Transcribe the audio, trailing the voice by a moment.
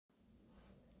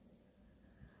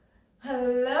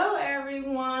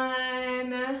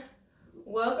everyone.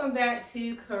 Welcome back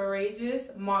to Courageous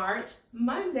March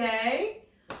Monday.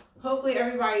 Hopefully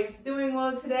everybody's doing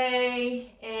well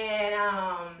today.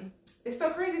 And it's so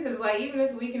crazy because like even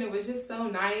this weekend it was just so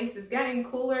nice. It's getting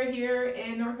cooler here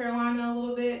in North Carolina a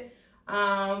little bit.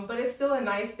 But it's still a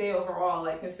nice day overall,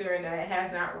 like considering that it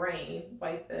has not rained,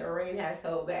 like the rain has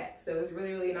held back. So it's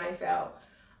really, really nice out.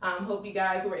 Hope you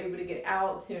guys were able to get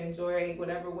out to enjoy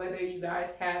whatever weather you guys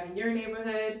have in your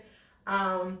neighborhood.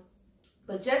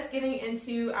 But just getting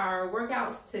into our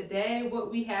workouts today,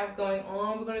 what we have going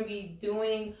on, we're going to be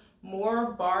doing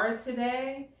more barre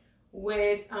today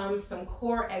with some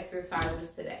core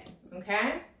exercises today,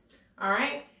 okay? All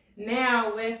right.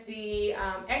 Now with the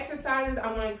exercises,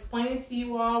 I'm going to explain to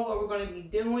you all what we're going to be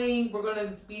doing. We're going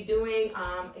to be doing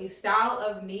a style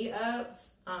of knee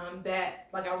ups that,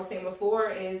 like I was saying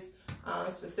before, is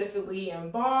specifically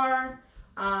in barre.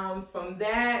 From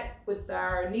that, with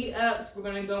our knee ups, we're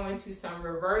going to go into some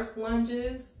reverse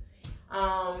lunges.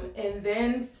 And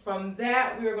then from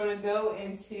that, we're going to go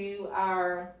into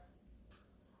our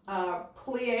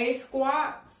plie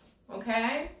squats,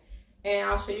 okay? And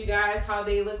I'll show you guys how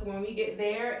they look when we get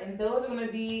there. And those are going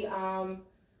to be,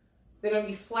 they're going to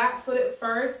be flat-footed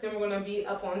first, then we're going to be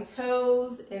up on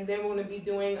toes, and then we're going to be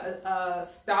doing a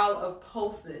style of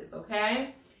pulses,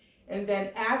 okay? And then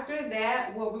after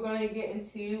that, what we're going to get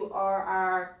into are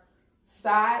our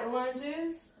side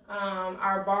lunges,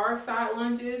 our barre side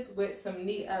lunges with some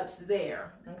knee ups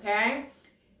there, okay?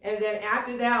 And then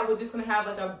after that, we're just going to have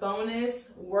like a bonus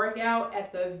workout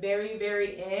at the very,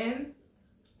 very end,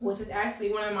 which is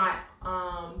actually one of my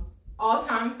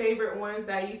all-time favorite ones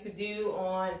that I used to do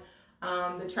on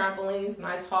the trampolines when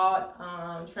I taught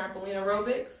trampoline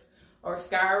aerobics or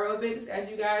sky aerobics. As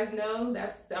you guys know,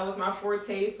 that was my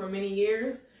forte for many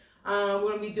years. We're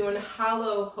going to be doing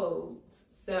hollow holds.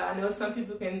 So I know some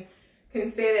people can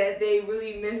say that they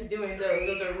really miss doing those.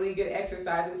 Those are really good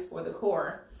exercises for the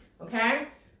core, okay?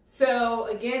 So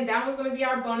again, that one's going to be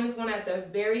our bonus one at the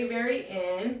very, very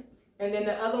end. And then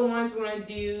the other ones, we're going to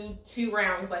do 2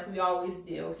 rounds like we always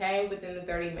do, okay, within the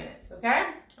 30 minutes, okay?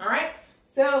 All right,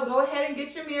 so go ahead and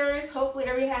get your mirrors. Hopefully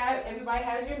everybody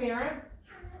has your mirror,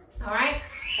 all right?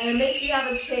 And make sure you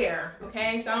have a chair,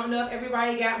 okay? So I don't know if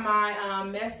everybody got my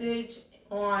message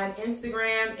on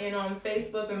Instagram and on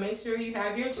Facebook, and make sure you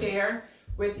have your chair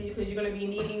with you because you're going to be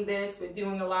needing this with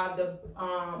doing a lot of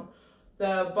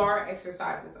the barre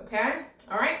exercises, okay?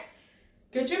 All right,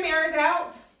 get your mirrors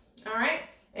out, all right?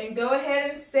 And go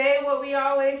ahead and say what we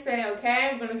always say, okay?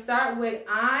 I'm going to start with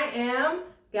I am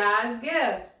God's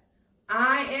gift.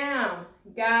 I am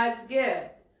God's gift.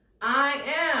 I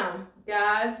am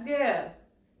God's gift.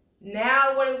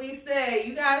 Now what do we say?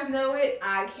 You guys know it.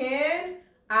 I can,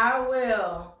 I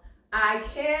will. I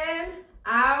can,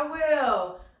 I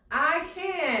will. I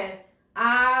can,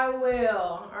 I will.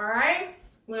 All right?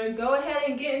 We're going to go ahead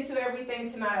and get into everything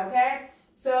tonight, okay?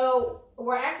 So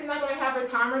we're actually not going to have a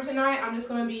timer tonight. I'm just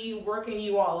going to be working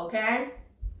you all, okay?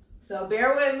 So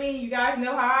bear with me. You guys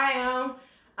know how I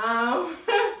am.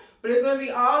 But it's going to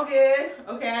be all good,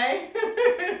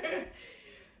 okay?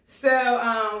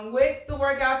 So with the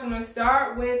workouts, I'm going to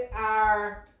start with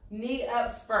our knee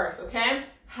ups first, okay?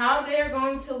 How they're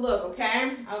going to look,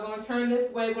 okay? I'm going to turn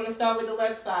this way. We're going to start with the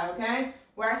left side, okay?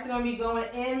 We're actually going to be going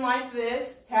in like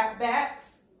this, tap backs,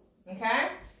 okay?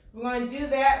 We're going to do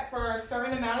that for a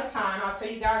certain amount of time. I'll tell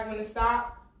you guys when to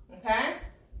stop, okay?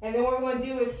 And then what we're going to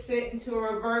do is sit into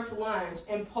a reverse lunge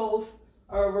and pulse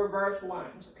a reverse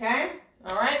lunge, okay?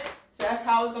 All right? So that's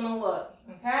how it's going to look,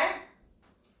 okay?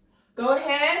 Go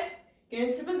ahead, get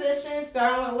into position,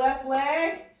 starting with left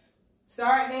leg.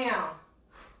 Start now.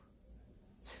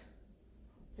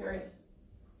 3,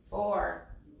 4,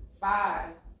 5,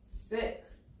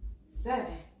 6, 7,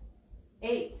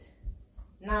 8,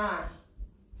 9,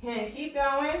 10. Keep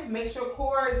going. Make sure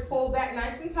core is pulled back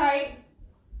nice and tight.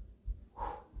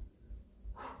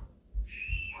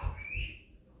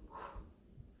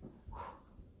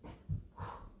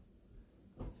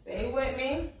 Stay with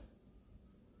me.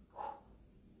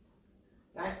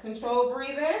 Nice controlled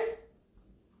breathing.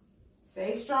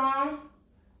 Stay strong.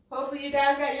 Hopefully you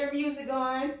guys got your music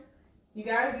on. You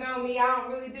guys know me, I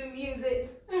don't really do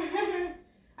music.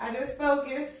 I just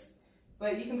focus.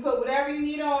 But you can put whatever you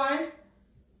need on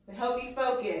to help you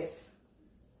focus,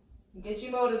 get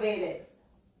you motivated,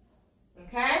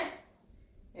 okay?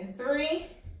 In 3,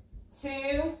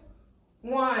 2,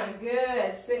 1,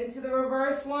 good. Sit into the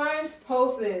reverse lunge,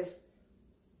 pulses.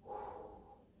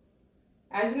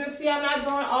 As you can see, I'm not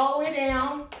going all the way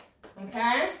down,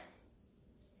 okay?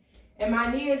 And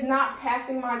my knee is not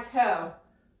passing my toe,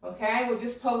 okay? We're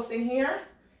just pulsing here.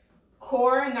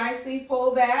 Core nicely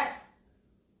pulled back.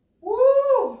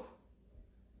 Woo!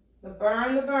 The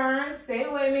burn. Stay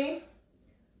with me.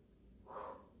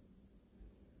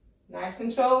 Nice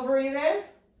control breathing.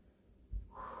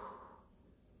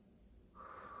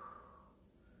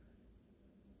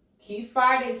 Keep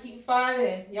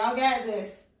fighting. Y'all got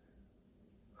this.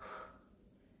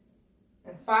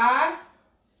 And 5,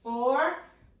 4,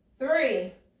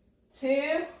 3,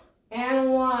 2,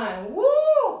 and 1.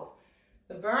 Woo!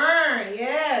 The burn,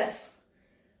 yes.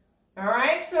 All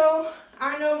right, so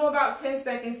I know I'm about 10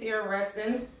 seconds here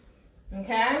resting,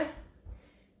 okay?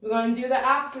 We're gonna do the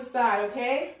opposite side,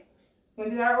 okay? We're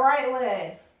gonna do that right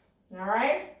leg, all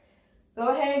right? Go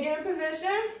ahead and get in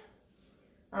position,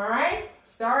 all right?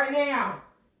 Start now.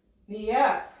 Knee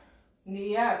up,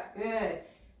 good.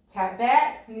 Tap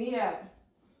back, knee up.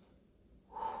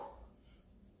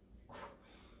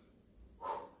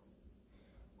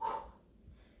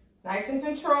 Nice and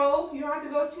controlled. You don't have to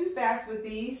go too fast with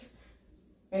these.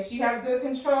 Make sure you have good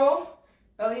control.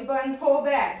 Belly button pull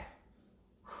back.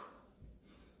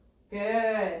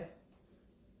 Good.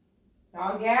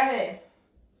 Y'all got it.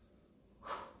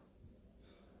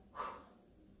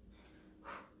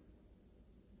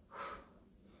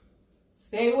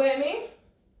 Stay with me.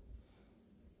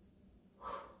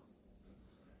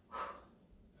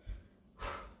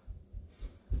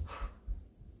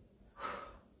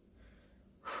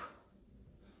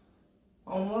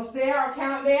 Almost there. I'll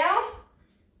count down.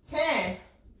 10,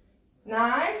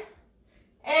 9,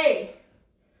 8,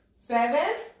 7,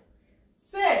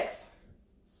 6,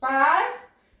 5,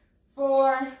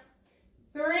 4,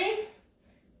 3,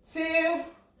 2,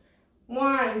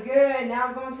 1. Good.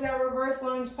 Now go into that reverse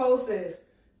lunge poses.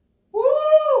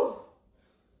 Woo!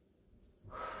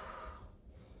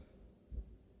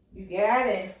 You got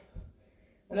it.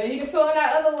 I know you can feel in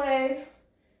that other leg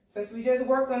since we just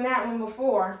worked on that one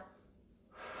before.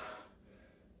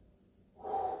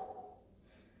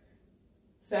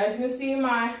 So as you can see,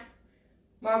 my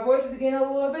voice is getting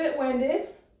a little bit winded,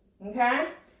 okay?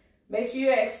 Make sure you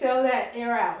exhale that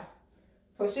air out.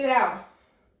 Push it out.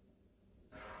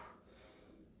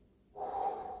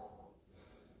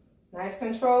 Nice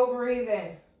controlled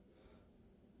breathing.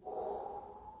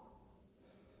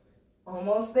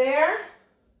 Almost there.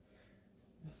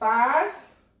 5,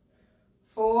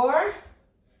 4,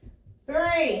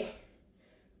 3,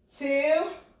 2,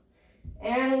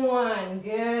 and 1.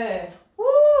 Good.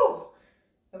 Woo!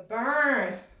 The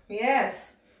burn.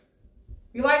 Yes.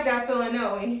 You like that feeling,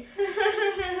 don't we?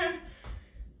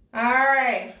 All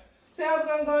right. So we're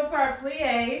going to go into our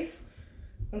plies.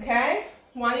 Okay?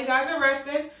 While you guys are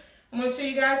resting, I'm going to show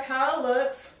you guys how it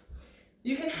looks.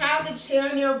 You can have the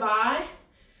chair nearby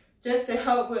just to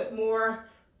help with more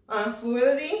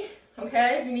fluidity,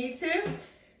 okay, if you need to.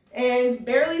 And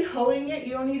barely holding it,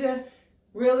 you don't need to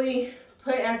really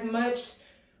put as much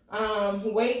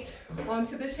weight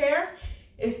onto the chair.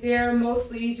 It's there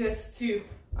mostly just to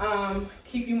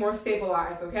keep you more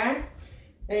stabilized, okay?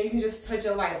 And you can just touch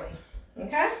it lightly,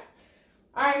 okay?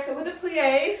 All right, so with the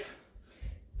plies,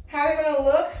 how they're gonna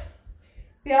look,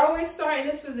 they always start in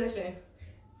this position.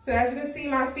 So as you can see,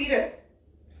 my feet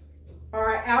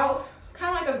are out,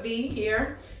 kind of like a V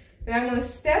here. And I'm gonna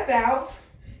step out,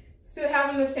 still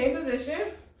having the same position.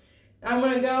 I'm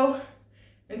gonna go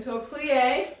into a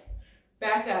plie,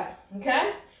 back up,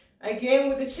 okay? Again,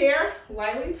 with the chair,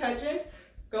 lightly touching,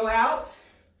 go out,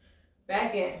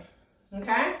 back in,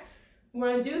 okay?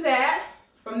 We're gonna do that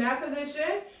from that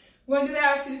position. We're gonna do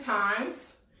that a few times.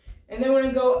 And then we're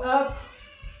gonna go up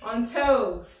on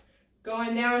toes,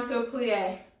 going down to a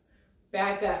plie,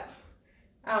 back up.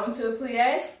 Out into a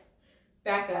plie,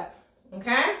 back up,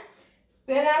 okay?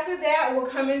 Then after that, we'll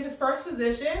come into first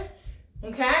position,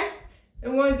 okay?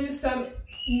 And we're gonna do some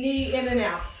knee in and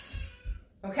outs,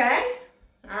 okay?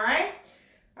 All right?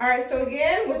 All right, so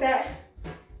again, with that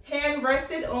hand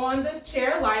rested on the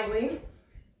chair lightly,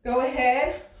 go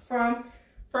ahead from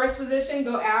first position,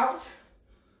 go out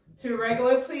to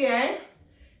regular plie,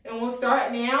 and we'll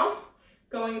start now,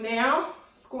 going down,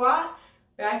 squat,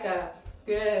 back up.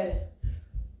 Good.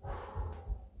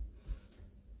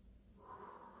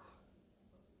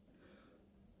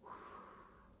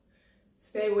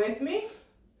 Stay with me.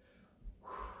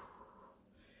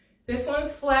 This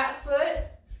one's flat foot,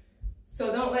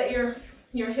 so don't let your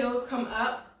heels come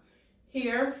up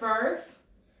here first,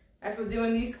 as we're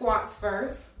doing these squats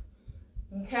first,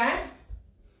 okay?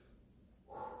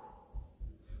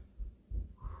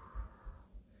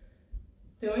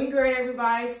 Doing great,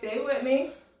 everybody. Stay with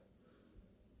me.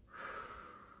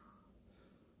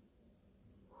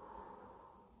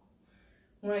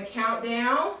 I'm gonna count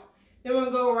down, then we're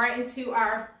gonna go right into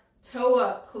our toe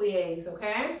up plies,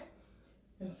 okay?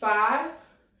 And 5,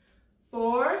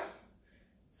 4,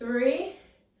 3,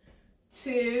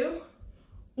 2,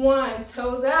 1.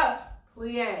 Toes up,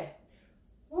 plie.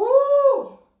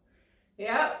 Woo!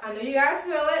 Yep, I know you guys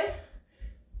feel it.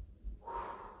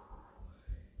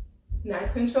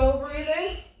 Nice controlled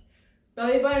breathing.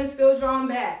 Belly button still drawn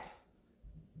back.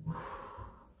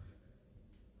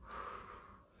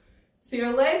 So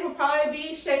your legs will probably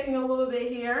be shaking a little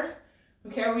bit here.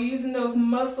 Okay, we're using those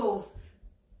muscles,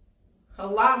 a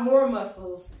lot more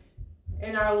muscles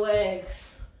in our legs.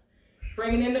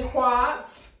 Bringing in the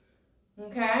quads,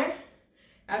 okay,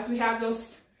 as we have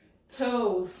those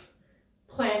toes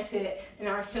planted and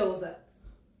our heels up.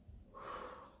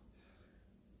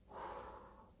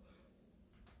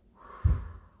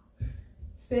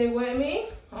 Stay with me,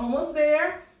 almost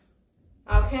there.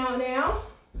 I'll count down.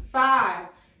 5,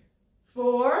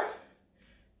 4,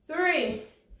 3,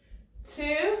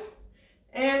 2,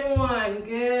 and 1.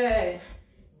 Good.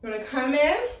 We're gonna come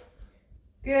in.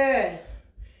 Good.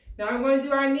 Now we're gonna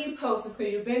do our knee pulses. So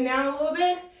you bend down a little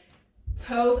bit,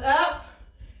 toes up,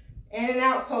 in and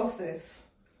out pulses.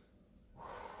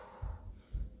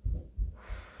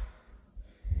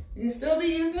 You can still be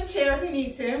using the chair if you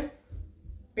need to.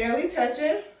 Barely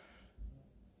touching.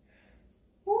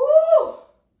 Woo!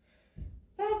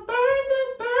 The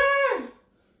burn.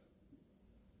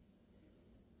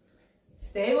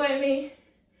 Stay with me.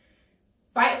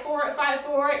 Fight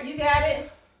for it. You got it.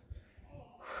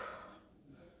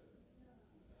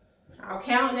 I'll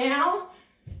count down.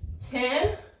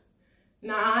 10,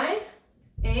 9,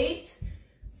 8,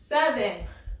 7,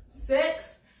 6,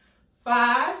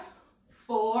 5,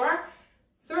 4,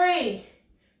 3,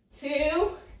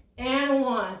 2, and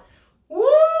 1.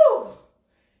 Woo!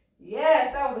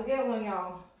 Yes, that was a good one,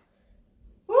 y'all.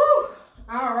 Woo!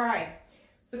 All right.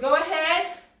 So go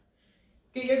ahead,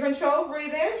 get your controlled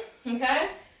breathing,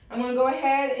 okay? I'm going to go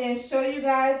ahead and show you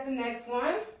guys the next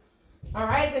one. All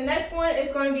right, the next one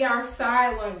is going to be our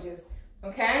side lunges,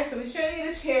 okay? So we show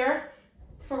you the chair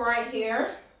for right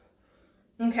here,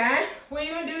 okay? What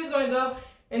you're going to do is going to go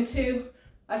into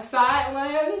a side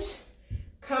lunge,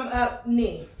 come up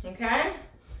knee, okay?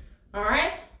 All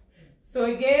right, so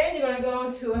again, you're gonna go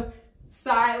into a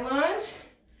side lunge,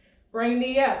 bring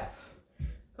knee up,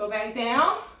 go back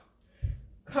down,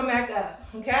 come back up,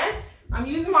 okay? I'm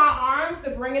using my arms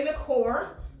to bring in the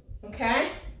core,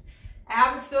 okay?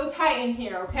 Abs still tight in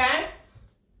here, okay?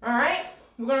 All right,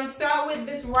 we're gonna start with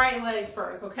this right leg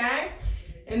first, okay?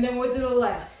 And then we'll do the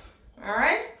left, all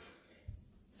right?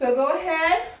 So go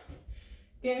ahead,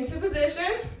 get into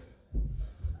position.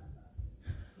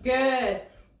 Good.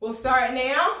 We'll start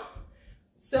now.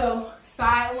 So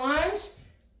side lunge,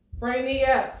 bring knee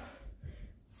up.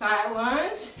 Side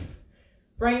lunge,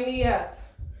 bring knee up.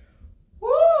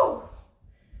 Woo!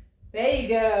 There you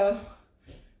go.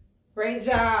 Great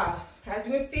job. As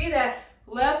you can see, that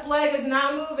left leg is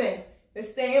not moving. It's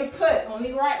staying put.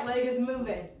 Only right leg is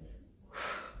moving.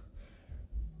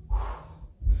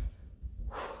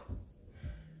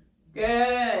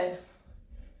 Good.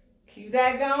 Keep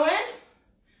that going.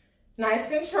 Nice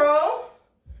control.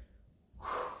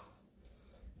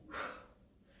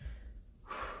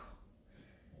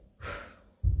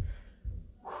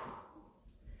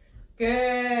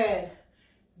 Good.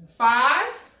 5,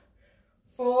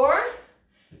 4,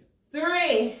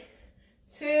 3,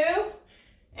 2,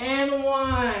 and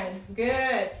 1.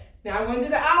 Good. Now we're going to do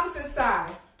the opposite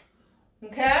side.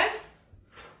 Okay?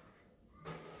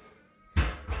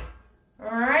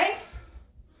 All right.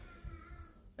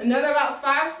 Another about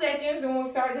 5 seconds and we'll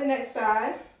start the next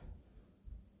side.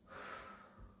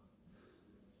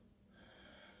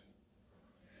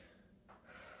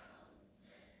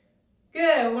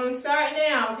 Good, we're gonna start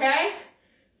now, okay?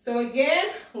 So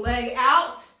again, leg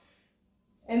out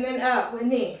and then up with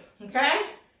knee, okay?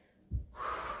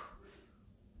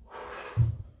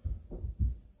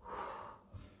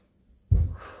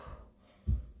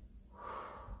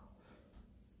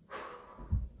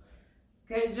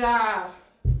 Good job.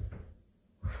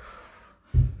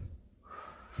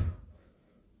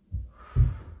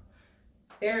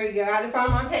 There we go. I had to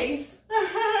find my pace.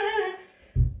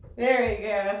 There we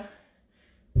go.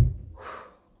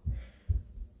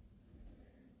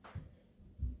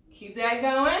 Keep that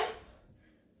going.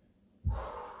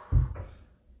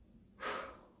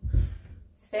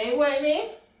 Stay with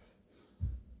me.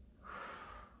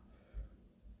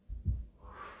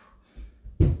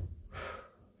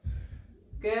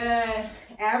 Good.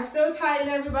 Abs still tight,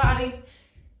 everybody.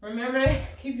 Remember to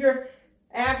keep your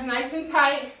abs nice and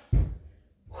tight.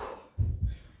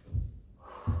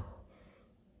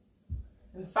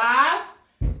 And 5,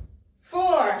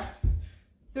 4,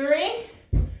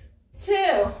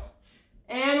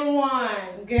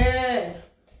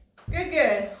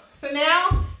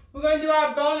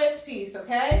 piece,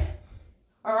 okay?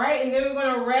 All right, and then we're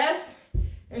gonna rest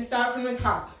and start from the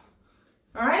top.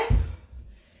 All right?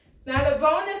 Now the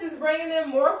bonus is bringing in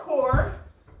more core,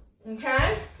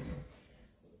 okay?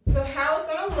 So how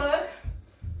it's gonna look,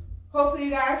 hopefully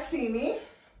you guys see me.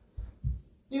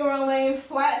 You're gonna lay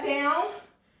flat down,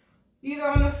 either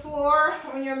on the floor,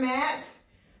 on your mat,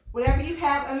 whatever you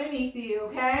have underneath you,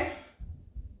 okay?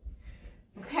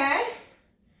 Okay?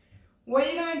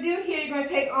 What you're gonna do here, you're gonna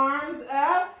take arms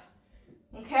up,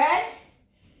 okay?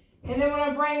 And then we're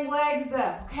gonna bring legs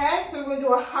up, okay? So we're gonna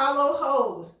do a hollow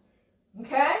hold,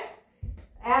 okay?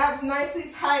 Abs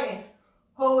nicely tightened.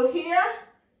 Hold here,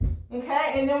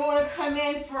 okay? And then we're gonna come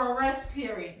in for a rest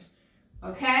period,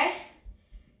 okay?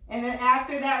 And then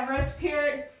after that rest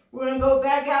period, we're gonna go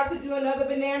back out to do another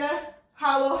banana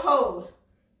hollow hold,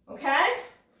 okay?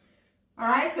 All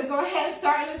right, so go ahead and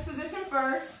start in this position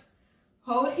first.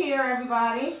 Hold here,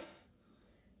 everybody.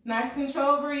 Nice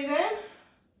controlled breathing.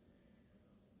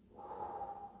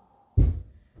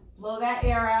 Blow that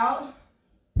air out.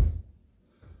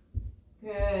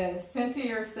 Good. Center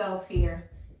yourself here.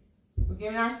 We're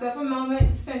giving ourselves a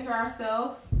moment to center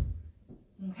ourselves.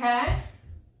 Okay?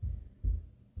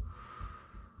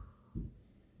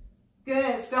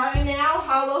 Good. Starting now,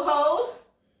 hollow hold.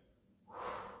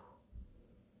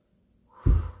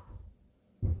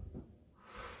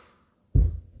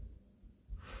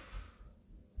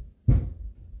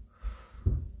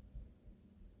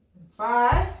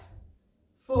 5,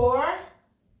 4,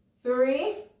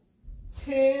 3,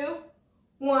 2,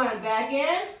 1. Back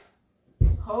in.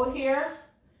 Hold here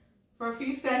for a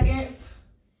few seconds.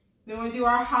 Then we'll do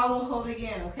our hollow hold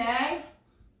again, okay?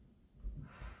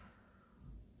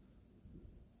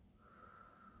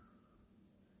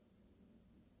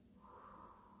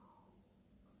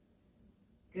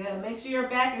 Good. Make sure your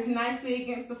back is nicely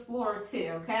against the floor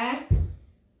too, okay?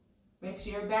 Make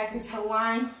sure your back is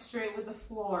aligned straight with the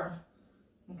floor.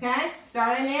 Okay?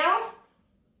 Starting now.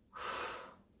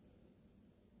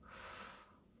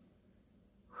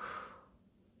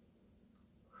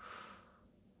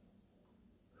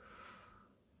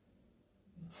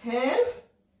 Ten,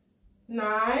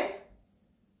 9,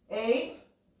 8,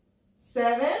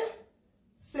 7,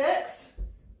 6,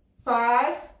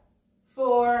 5,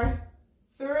 4,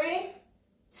 3,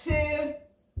 2,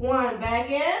 1.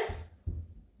 Back in.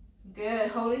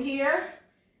 Good. Hold it here.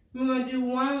 We're going to do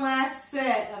one last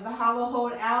set of the hollow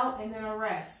hold out and then a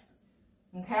rest.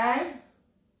 Okay?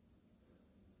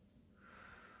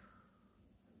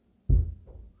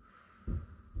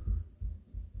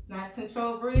 Nice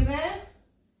controlled breathing.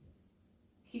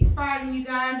 Keep fighting, you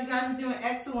guys. You guys are doing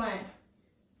excellent.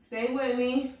 Stay with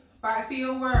me. Fight for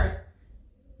your worth.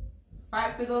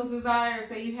 Fight for those desires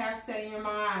that you have set in your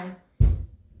mind.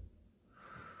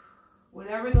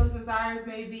 Whatever those desires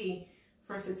may be,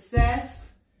 for success,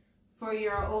 for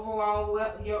your overall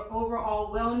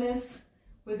wellness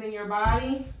within your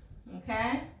body.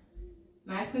 Okay?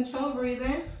 Nice control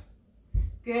breathing.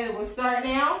 Good. We'll start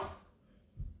now.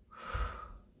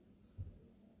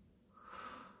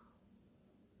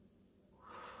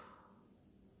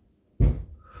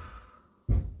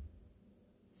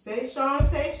 Stay strong,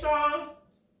 stay strong.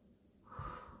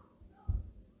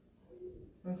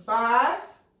 And 5,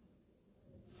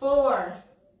 4,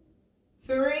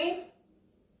 3,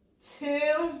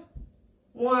 2,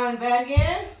 1. Back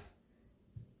in.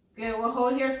 Good. We'll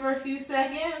hold here for a few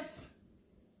seconds.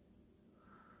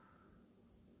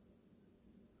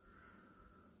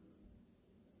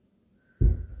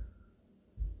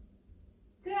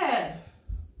 Good.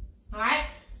 All right.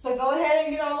 So go ahead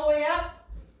and get all the way up.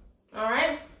 All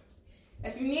right.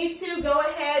 If you need to, go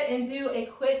ahead and do a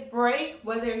quick break,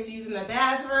 whether it's using the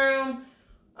bathroom,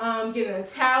 getting a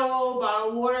towel, bottle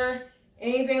of water,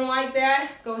 anything like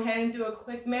that. Go ahead and do a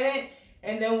quick minute,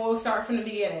 and then we'll start from the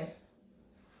beginning.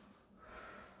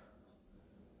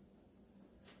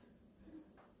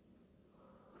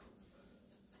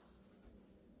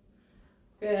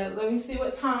 Good. Let me see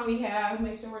what time we have.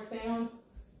 Make sure we're staying on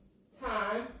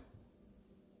time.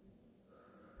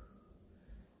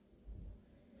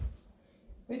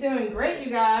 We're doing great,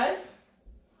 you guys.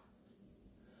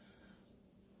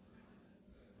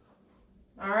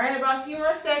 All right, about a few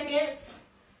more seconds.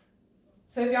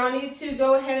 So if y'all need to,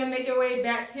 go ahead and make your way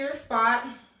back to your spot.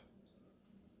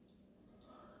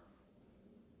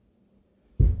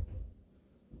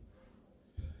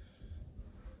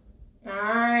 All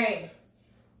right.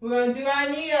 We're going to do our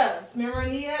knee-ups. Remember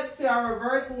knee-ups to our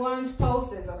reverse lunge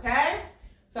poses, okay?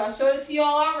 So I showed it to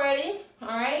y'all already, all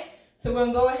right? So we're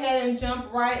going to go ahead and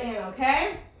jump right in,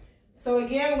 okay? So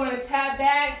again, we're going to tap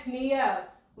back, knee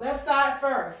up. Left side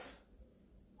first.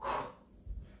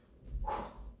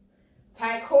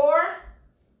 Tight core.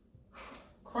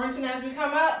 Crunching as we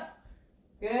come up.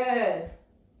 Good.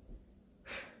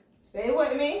 Stay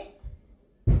with me.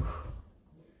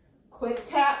 Quick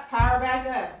tap, power back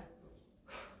up.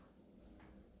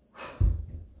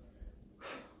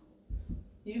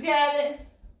 You got it.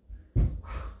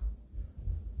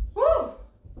 Woo!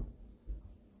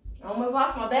 I almost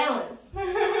lost my balance.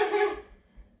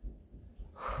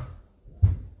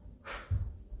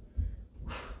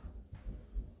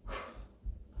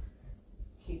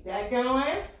 Keep that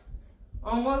going.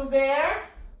 Almost there.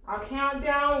 I'll count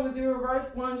down. We'll do reverse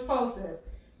lunge pulses.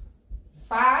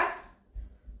 5,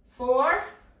 4,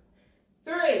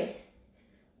 3,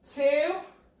 2,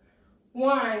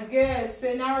 1. Good.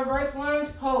 Sit in our reverse lunge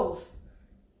pulse.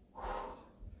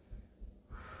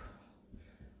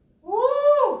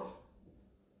 Woo!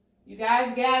 You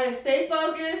guys got it. Stay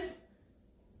focused.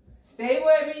 Stay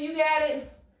with me. You got it.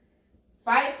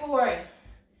 Fight for it.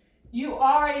 You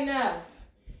are enough.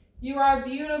 You are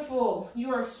beautiful.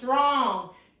 You are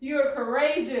strong. You are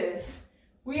courageous.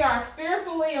 We are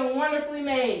fearfully and wonderfully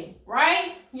made,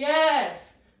 right? Yes.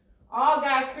 All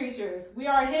God's creatures. We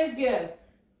are His gift.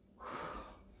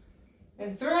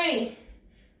 And 3,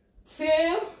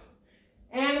 2,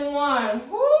 and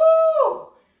 1. Woo!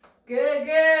 Good,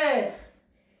 good.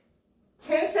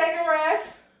 10-second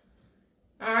rest.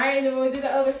 All right, then we'll do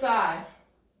the other side.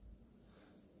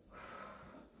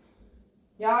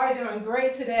 Y'all are doing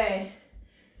great today.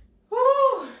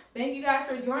 Woo! Thank you guys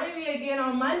for joining me again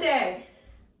on Monday.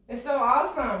 It's so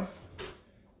awesome.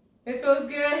 It feels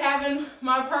good having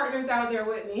my partners out there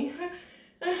with me.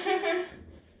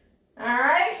 All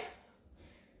right.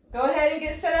 Go ahead and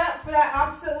get set up for that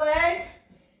opposite leg.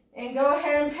 And go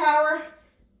ahead and power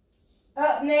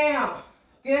up now.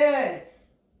 Good.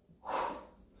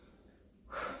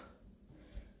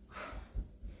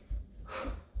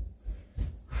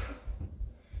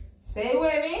 Stay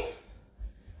with me.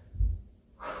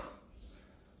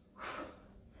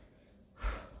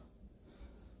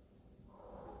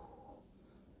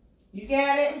 You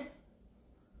got it.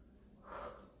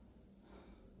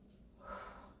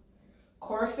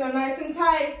 Core still nice and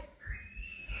tight.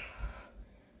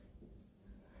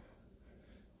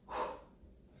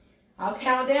 I'll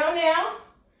count down now.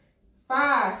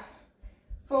 5,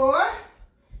 4,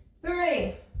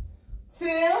 3,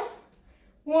 2,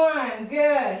 1.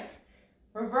 Good.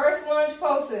 Reverse lunge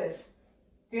pulses.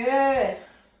 Good.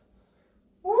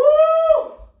 Woo!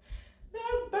 The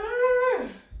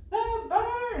burn. The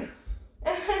burn.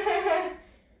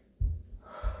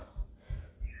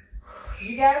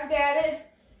 You guys got it.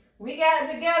 We got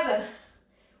it together.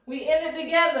 We in it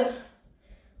together.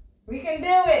 We can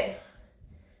do it.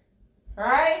 All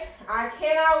right? I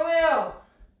can, I will.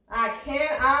 I can,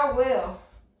 I will.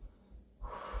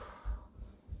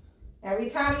 Every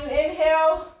time you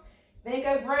inhale, think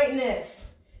of greatness.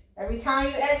 Every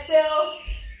time you exhale,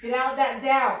 get out that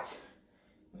doubt.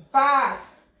 5,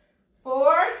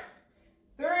 4,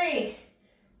 3,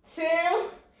 2,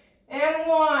 and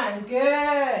 1.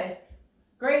 Good.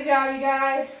 Great job, you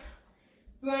guys.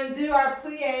 We're going to do our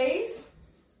plies.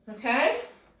 Okay?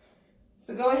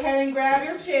 So go ahead and grab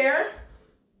your chair.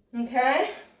 Okay?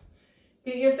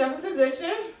 Get yourself in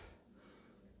position.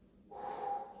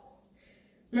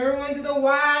 Remember, we're going to do the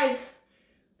wide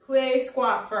plie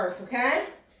squat first, okay?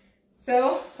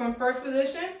 So, from first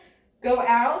position, go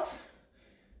out,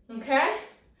 okay?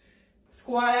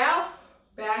 Squat out,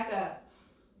 back up.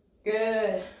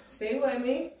 Good. Stay with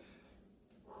me.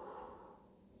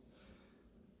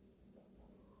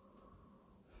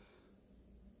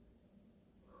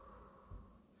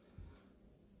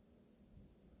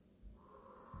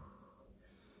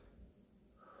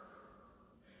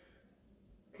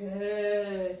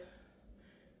 Good.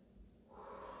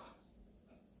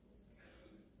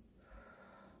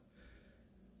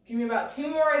 Give me about 2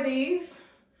 more of these.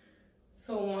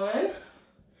 So 1,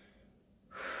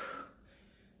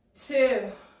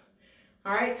 2.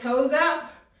 All right, toes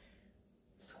up.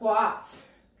 Squats.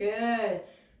 Good.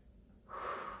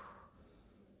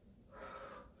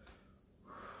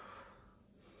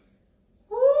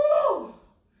 Woo!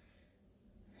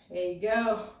 There you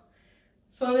go.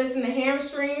 Feel this in the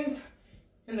hamstrings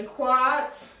and the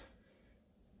quads.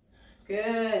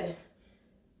 Good.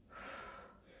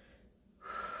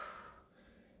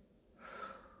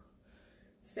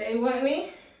 Stay with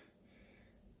me.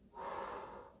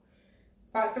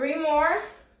 About 3 more.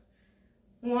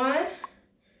 1,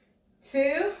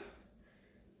 2,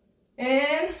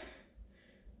 and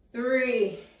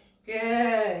 3.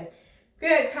 Good.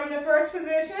 Good. Come to first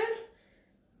position.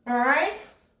 All right.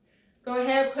 Go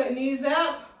ahead, put knees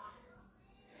up.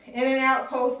 In and out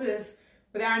pulses.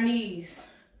 with our knees.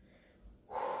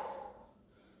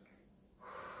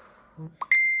 Woo!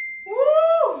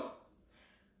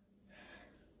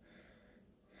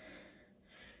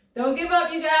 Don't give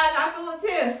up, you guys. I feel it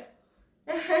too.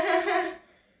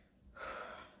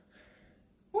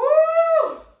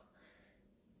 Woo!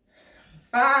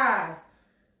 5,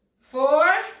 4,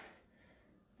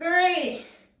 3,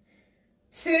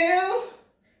 2,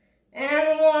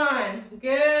 and 1.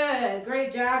 Good.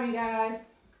 Great job, you guys.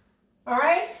 All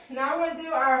right. Now we're going to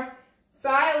do our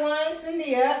side lunge and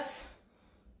knee ups.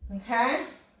 Okay.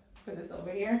 Put this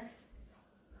over here.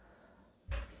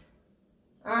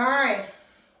 All right.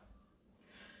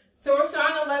 So we're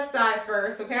starting on the left side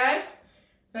first, okay?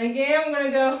 And again, we're going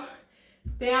to go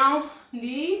down,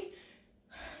 knee,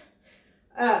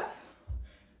 up.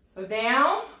 So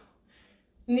down,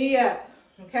 knee up,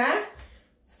 okay?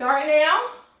 Start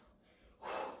now.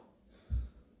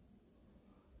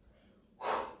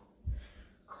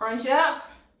 Crunch up.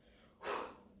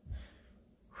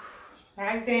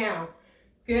 Back down.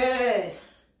 Good.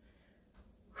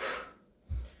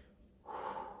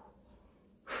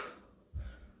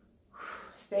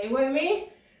 Stay with me.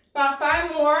 About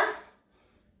 5 more.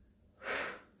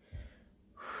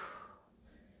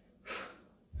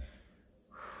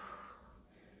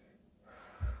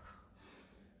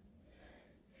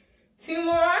 Two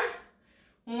more.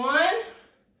 1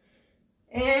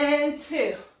 and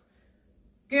 2.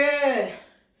 Good.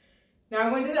 Now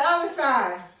we're going to do the other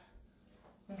side.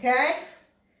 Okay?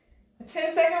 A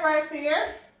 10-second rest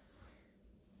here.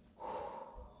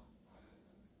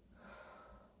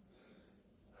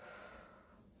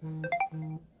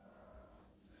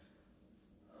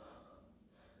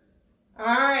 All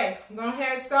right, I'm going to go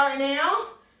ahead and start now.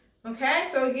 Okay,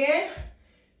 so again,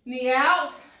 knee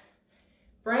out,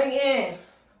 bring in.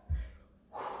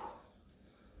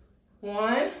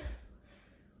 1,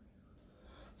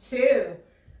 2,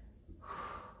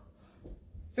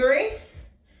 3,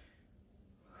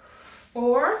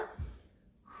 4,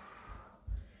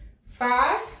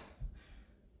 5,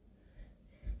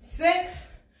 6,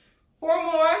 4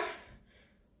 more,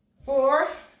 4,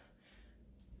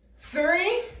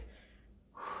 3,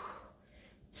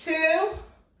 2,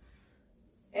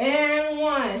 and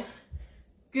 1.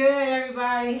 Good,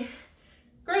 everybody.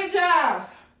 Great job.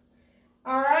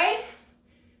 All right.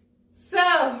 So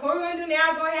what we're going to do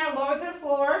now, go ahead and lower to the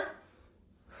floor.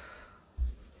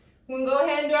 We're going to go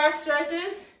ahead and do our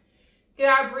stretches. Get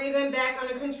our breathing back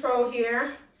under control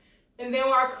here. And then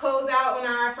we'll close out on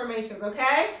our affirmations,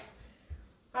 okay?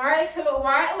 All right, so with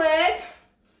right leg,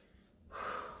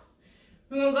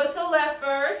 we're going to go to the left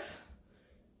first.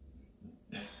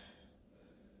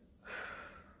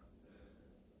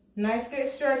 Nice good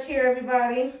stretch here,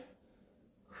 everybody.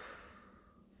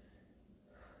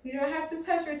 You don't have to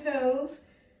touch your toes.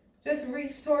 Just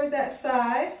reach towards that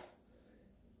side.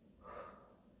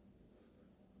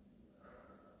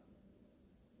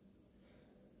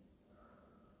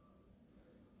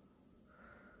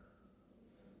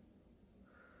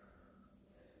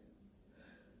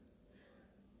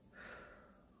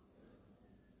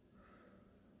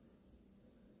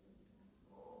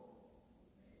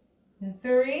 And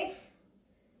 3,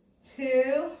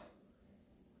 2,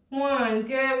 1.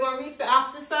 Good. We're going to reach the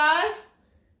opposite side.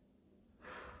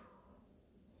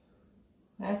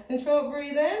 Nice controlled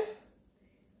breathing.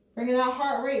 Bringing our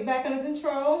heart rate back under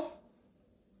control.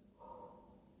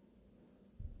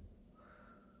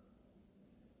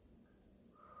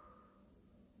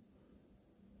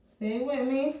 Stay with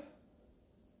me.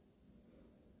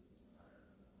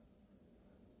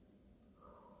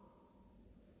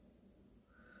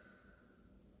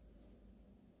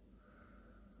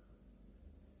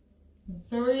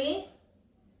 Three,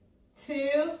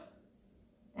 2,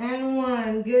 and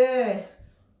 1. Good.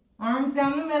 Arms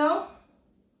down the middle.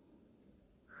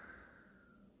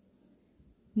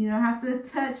 You don't have to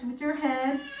touch with your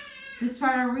head. Just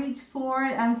try to reach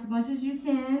forward as much as you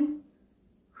can.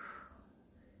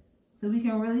 So we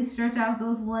can really stretch out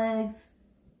those legs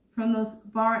from those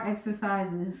bar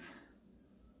exercises.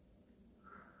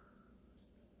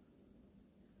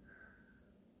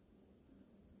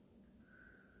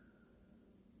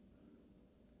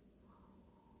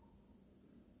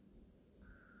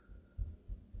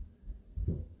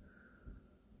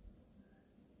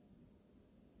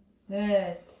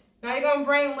 Good. Now you're going to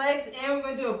bring legs in. We're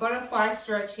going to do a butterfly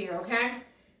stretch here, okay?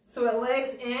 So with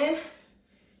legs in,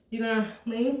 you're going to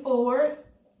lean forward.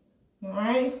 All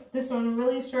right? This one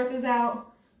really stretches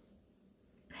out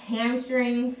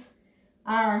hamstrings,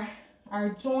 our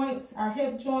joints, our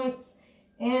hip joints,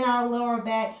 and our lower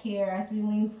back here as we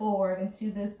lean forward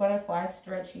into this butterfly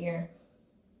stretch here.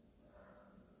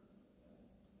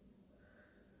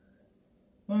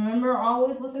 Remember,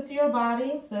 always listen to your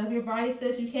body. So if your body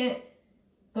says you can't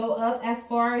go up as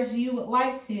far as you would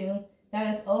like to,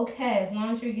 that is okay. As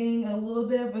long as you're getting a little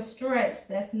bit of a stretch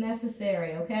that's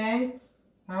necessary, okay?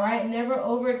 All right, never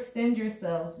overextend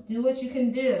yourself. Do what you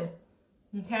can do,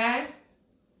 okay?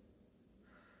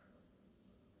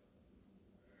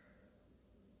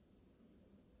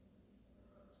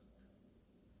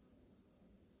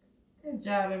 Good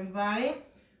job, everybody.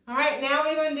 All right, now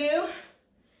what we're going to do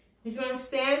is you're going to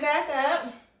stand back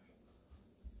up,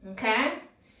 okay?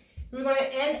 We're going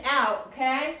to end out,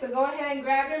 okay? So go ahead and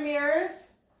grab your mirrors,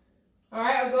 all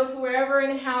right, or go to wherever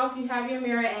in the house you have your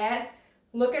mirror at.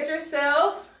 Look at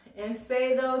yourself and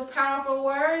say those powerful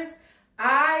words.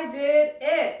 I did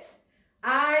it.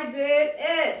 I did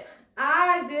it.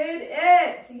 I did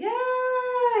it.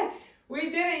 Yay! We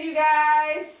did it, you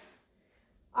guys.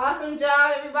 Awesome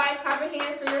job, everybody. Clap your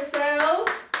hands for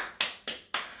yourselves.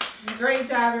 Great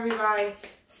job, everybody.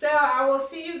 So I will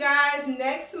see you guys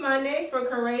next Monday for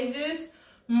Courageous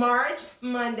March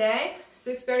Monday,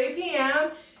 6:30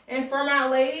 p.m. And for my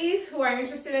ladies who are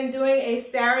interested in doing a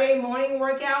Saturday morning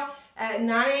workout at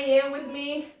 9 a.m. with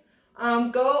me,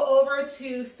 go over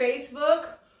to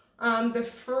Facebook, the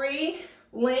free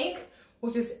link,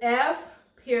 which is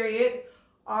F.R.E.E.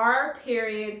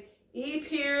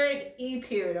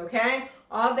 okay?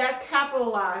 All of that's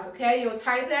capitalized, okay? You'll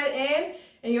type that in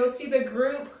and you'll see the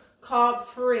group called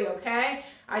free, okay?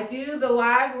 I do the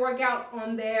live workouts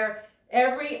on there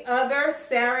every other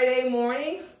Saturday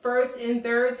morning, 1st and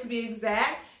 3rd to be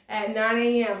exact, at 9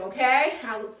 a.m., okay?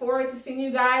 I look forward to seeing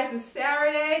you guys this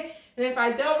Saturday. And if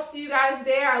I don't see you guys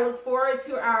there, I look forward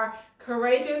to our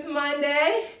Courageous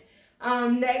Monday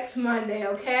next Monday,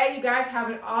 okay? You guys have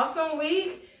an awesome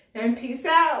week and peace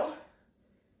out.